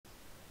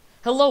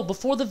Hello,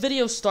 before the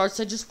video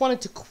starts, I just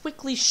wanted to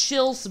quickly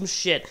shill some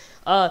shit.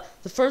 The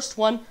first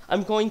thing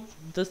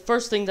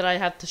that I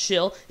have to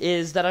shill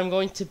is that I'm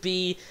going to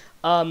be,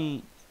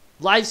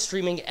 live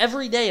streaming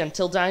every day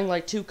until Dying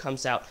Light 2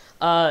 comes out.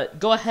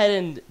 Go ahead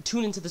and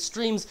tune into the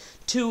streams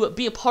to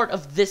be a part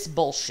of this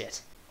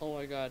bullshit. Oh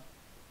my god.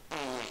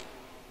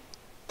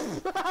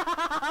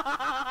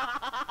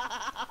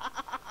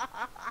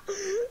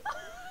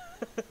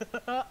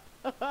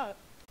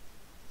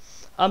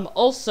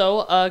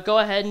 Also, go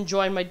ahead and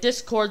join my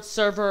Discord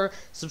server,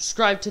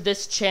 subscribe to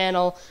this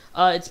channel,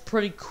 it's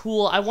pretty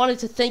cool. I wanted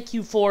to thank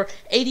you for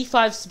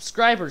 85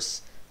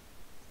 subscribers.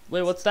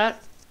 Wait, what's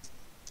that?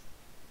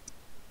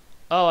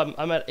 Oh,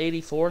 I'm at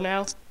 84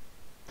 now?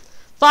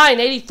 Fine,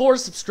 84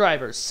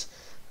 subscribers.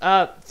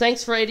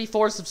 Thanks for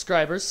 84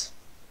 subscribers.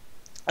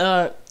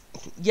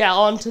 Yeah,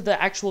 on to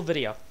the actual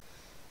video.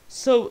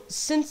 So,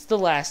 since the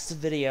last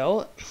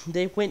video,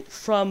 they went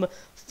from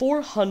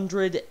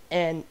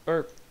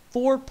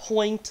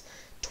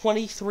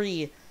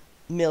 4.23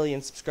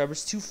 million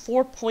subscribers to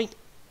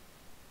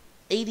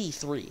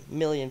 4.83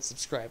 million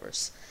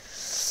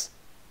subscribers,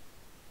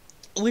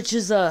 which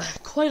is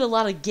quite a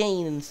lot of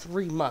gain in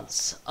 3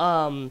 months.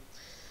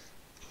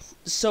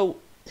 So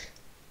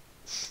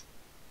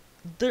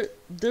their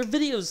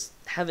videos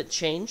haven't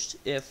changed.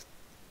 If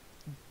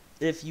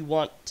you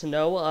want to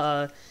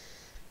know,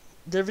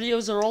 their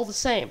videos are all the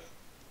same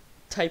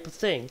type of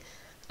thing.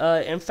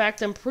 In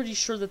fact, I'm pretty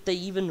sure that they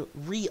even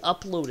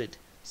re-uploaded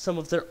some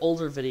of their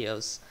older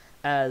videos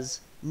as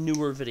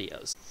newer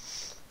videos.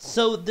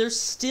 So they're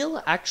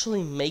still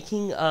actually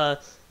making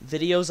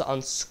videos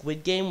on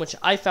Squid Game, which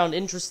I found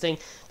interesting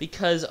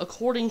because at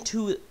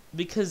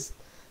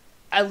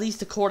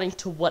least according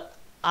to what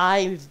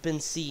I've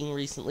been seeing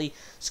recently,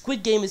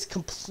 Squid Game is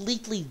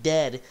completely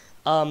dead,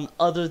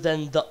 other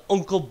than the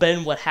Uncle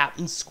Ben What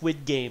Happened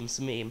Squid Games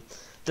meme.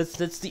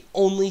 That's the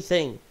only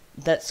thing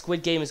that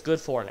Squid Game is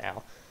good for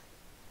now.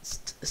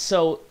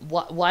 So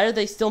why are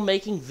they still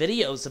making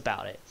videos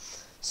about it?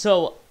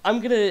 So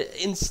I'm gonna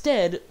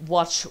instead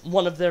watch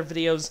one of their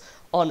videos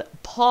on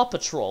Paw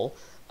Patrol.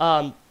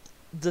 The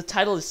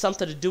title is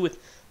something to do with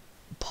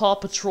Paw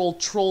Patrol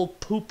Troll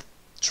Poop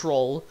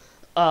Troll,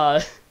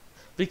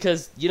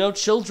 because, you know,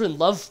 children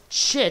love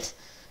shit.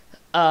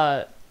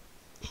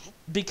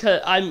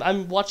 Because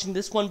I'm watching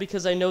this one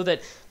because I know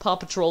that Paw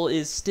Patrol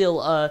is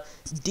still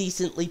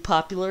decently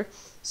popular.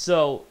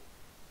 So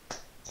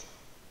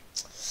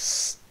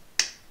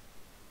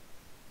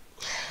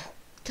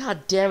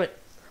God damn it,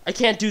 I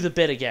can't do the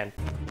bit again.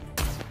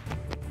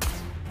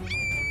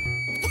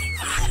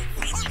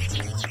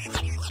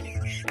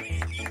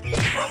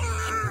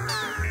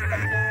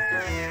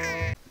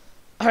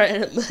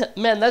 Alright,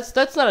 man, that's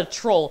not a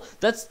troll.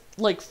 That's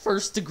like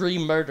first-degree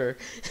murder.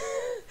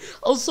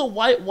 Also,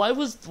 why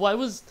was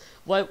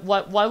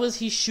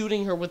he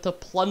shooting her with a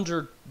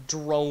plunger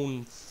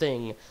drone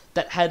thing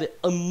that had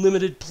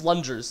unlimited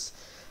plungers?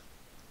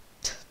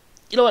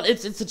 You know what?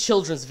 It's a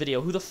children's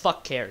video. Who the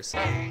fuck cares?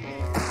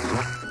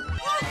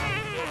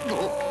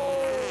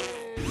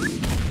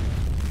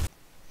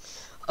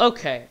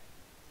 Okay.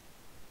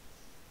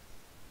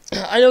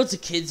 I know it's a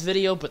kid's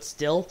video, but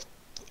still.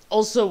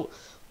 Also,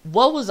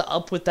 what was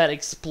up with that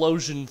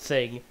explosion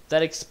thing?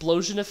 That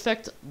explosion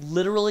effect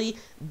literally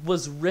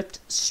was ripped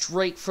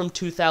straight from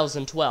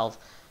 2012.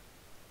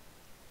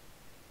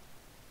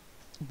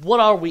 What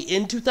are we,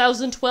 in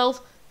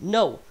 2012?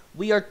 No,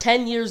 we are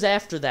 10 years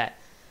after that.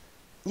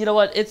 You know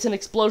what? It's an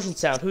explosion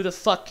sound. Who the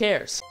fuck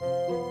cares?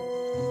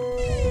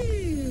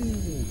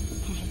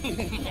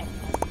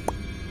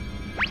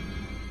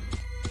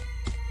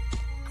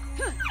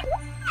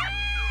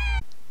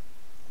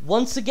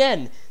 Once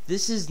again,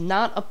 this is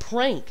not a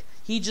prank.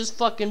 He just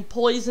fucking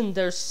poisoned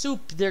their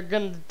soup. They're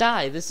gonna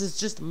die. This is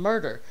just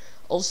murder.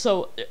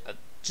 Also,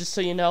 just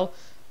so you know,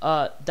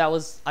 I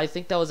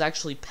think that was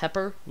actually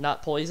pepper,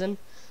 not poison.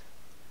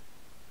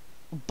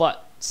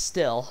 But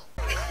still.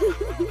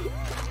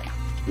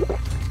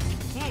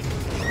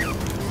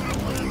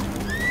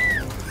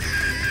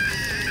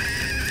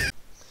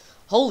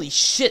 Holy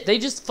shit, they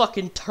just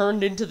fucking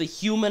turned into the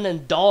human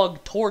and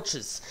dog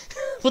torches.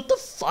 What the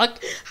fuck?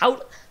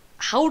 How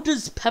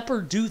does Pepper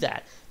do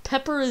that?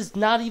 Pepper is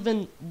not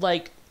even,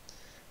 like...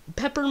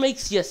 Pepper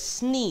makes you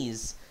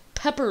sneeze.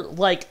 Pepper,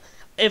 like,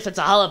 if it's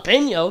a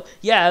jalapeno,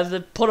 yeah, if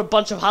they put a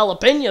bunch of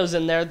jalapenos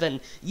in there,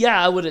 then,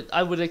 yeah, I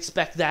would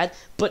expect that.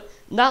 But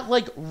not,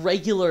 like,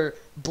 regular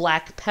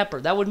black pepper.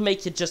 That would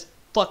make you just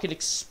fucking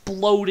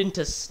explode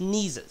into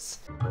sneezes.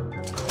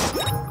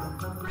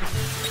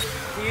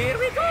 Here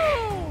we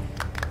go!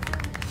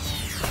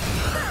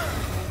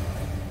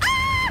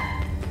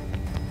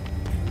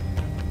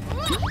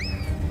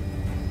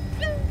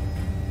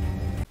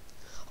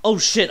 Oh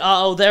shit,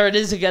 uh-oh, there it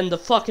is again, the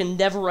fucking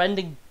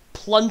never-ending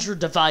plunger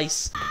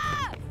device.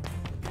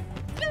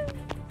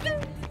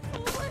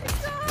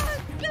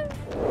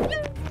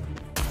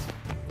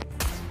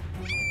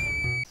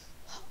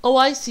 Oh,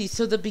 I see,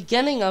 so the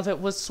beginning of it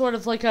was sort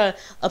of like a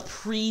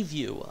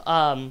preview,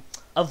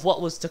 of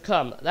what was to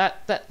come.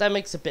 That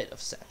makes a bit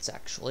of sense,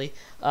 actually.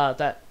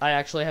 That I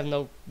actually have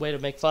no way to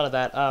make fun of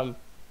that.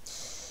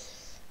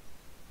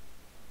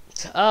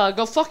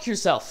 Go fuck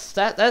yourself.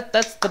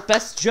 That's the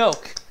best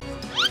joke.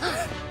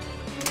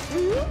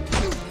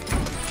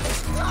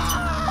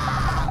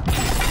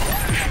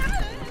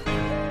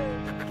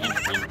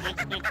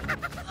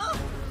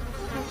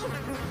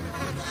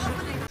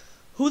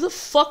 Who the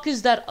fuck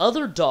is that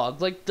other dog?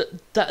 Like,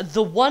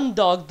 the one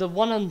dog, the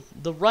one on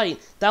the right,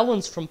 that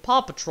one's from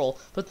Paw Patrol,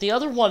 but the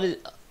other one is...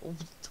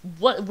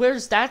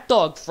 where's that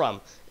dog from?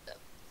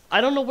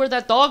 I don't know where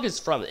that dog is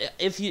from.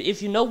 If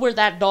you know where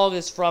that dog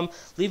is from,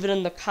 leave it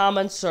in the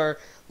comments, or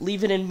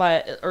leave it in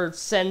my... or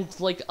send,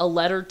 like, a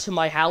letter to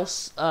my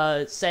house,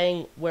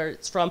 saying where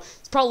it's from.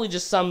 It's probably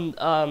just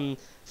some,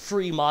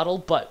 free model,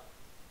 but...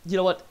 you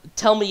know what?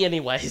 Tell me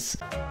anyways.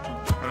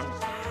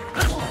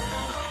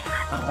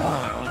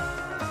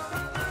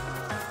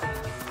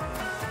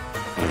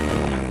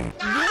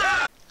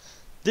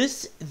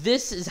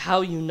 This is how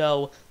you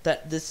know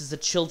that this is a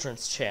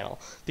children's channel,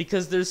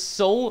 because there's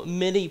so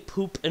many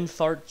poop and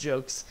fart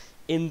jokes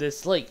in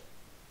this. Like,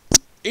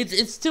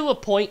 it's to a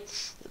point,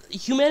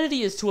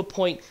 humanity is to a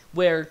point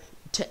where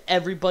to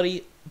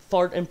everybody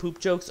fart and poop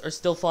jokes are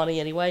still funny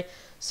anyway.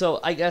 So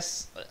I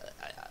guess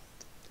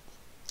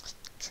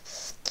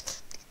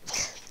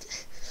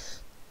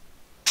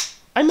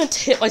I meant to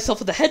hit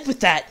myself in the head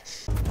with that.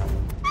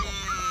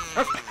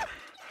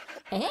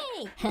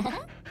 Hey.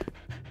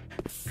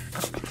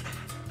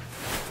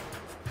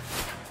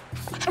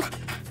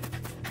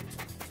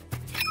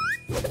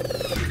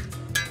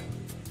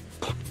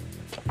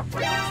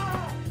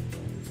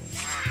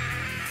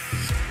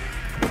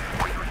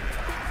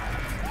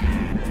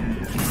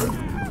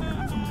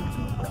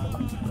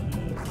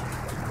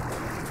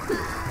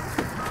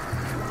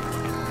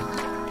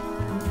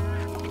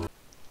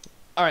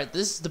 Alright,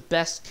 this is the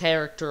best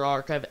character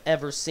arc I've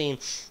ever seen.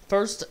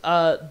 First,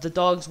 the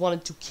dogs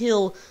wanted to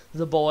kill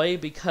the boy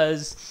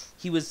because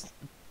he was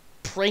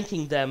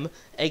pranking them,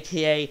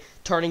 aka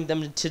turning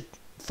them into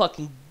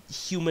fucking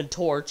Human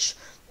Torch.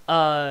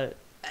 And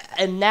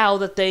now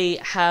that they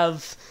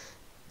have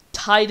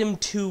tied him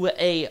to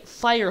a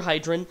fire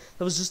hydrant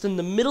that was just in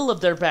the middle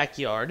of their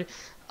backyard,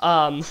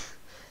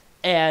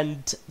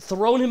 and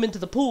thrown him into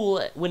the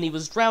pool when he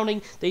was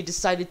drowning, they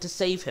decided to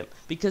save him,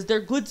 because they're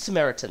good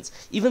Samaritans,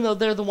 even though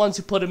they're the ones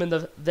who put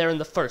him there in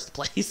the first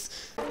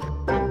place.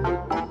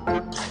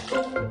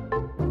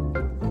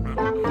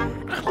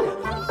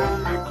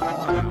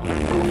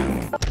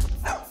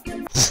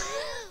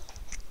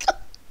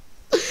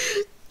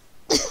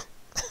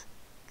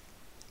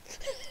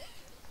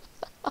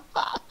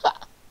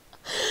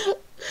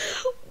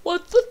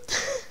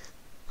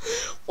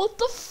 What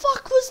the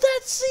fuck was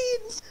that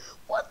scene?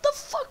 What the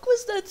fuck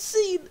was that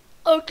scene?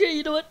 Okay,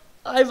 you know what?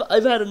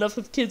 I've had enough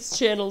of kids'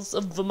 channels,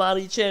 of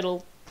Vamani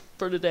channel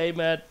for today,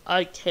 man.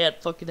 I can't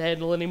fucking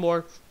handle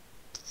anymore.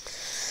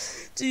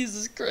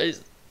 Jesus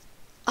Christ.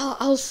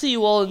 I'll see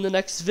you all in the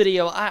next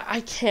video.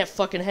 I can't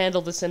fucking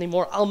handle this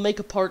anymore. I'll make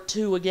a part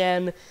 2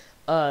 again,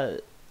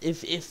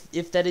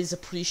 if that is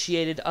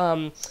appreciated.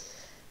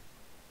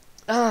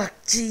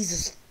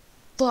 Jesus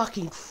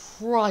fucking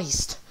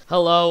Christ.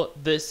 Hello,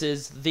 this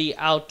is the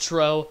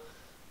outro.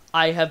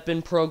 I have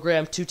been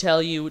programmed to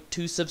tell you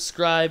to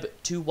subscribe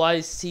to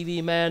Wise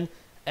TV Man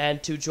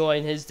and to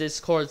join his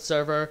Discord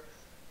server.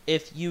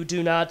 If you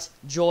do not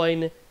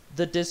join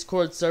the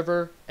Discord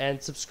server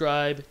and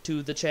subscribe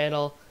to the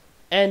channel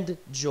and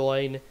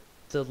join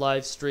the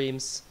live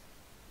streams,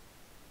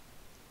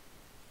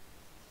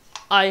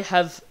 I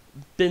have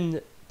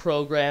been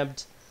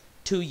programmed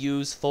to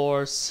use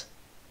force.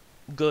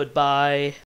 Goodbye.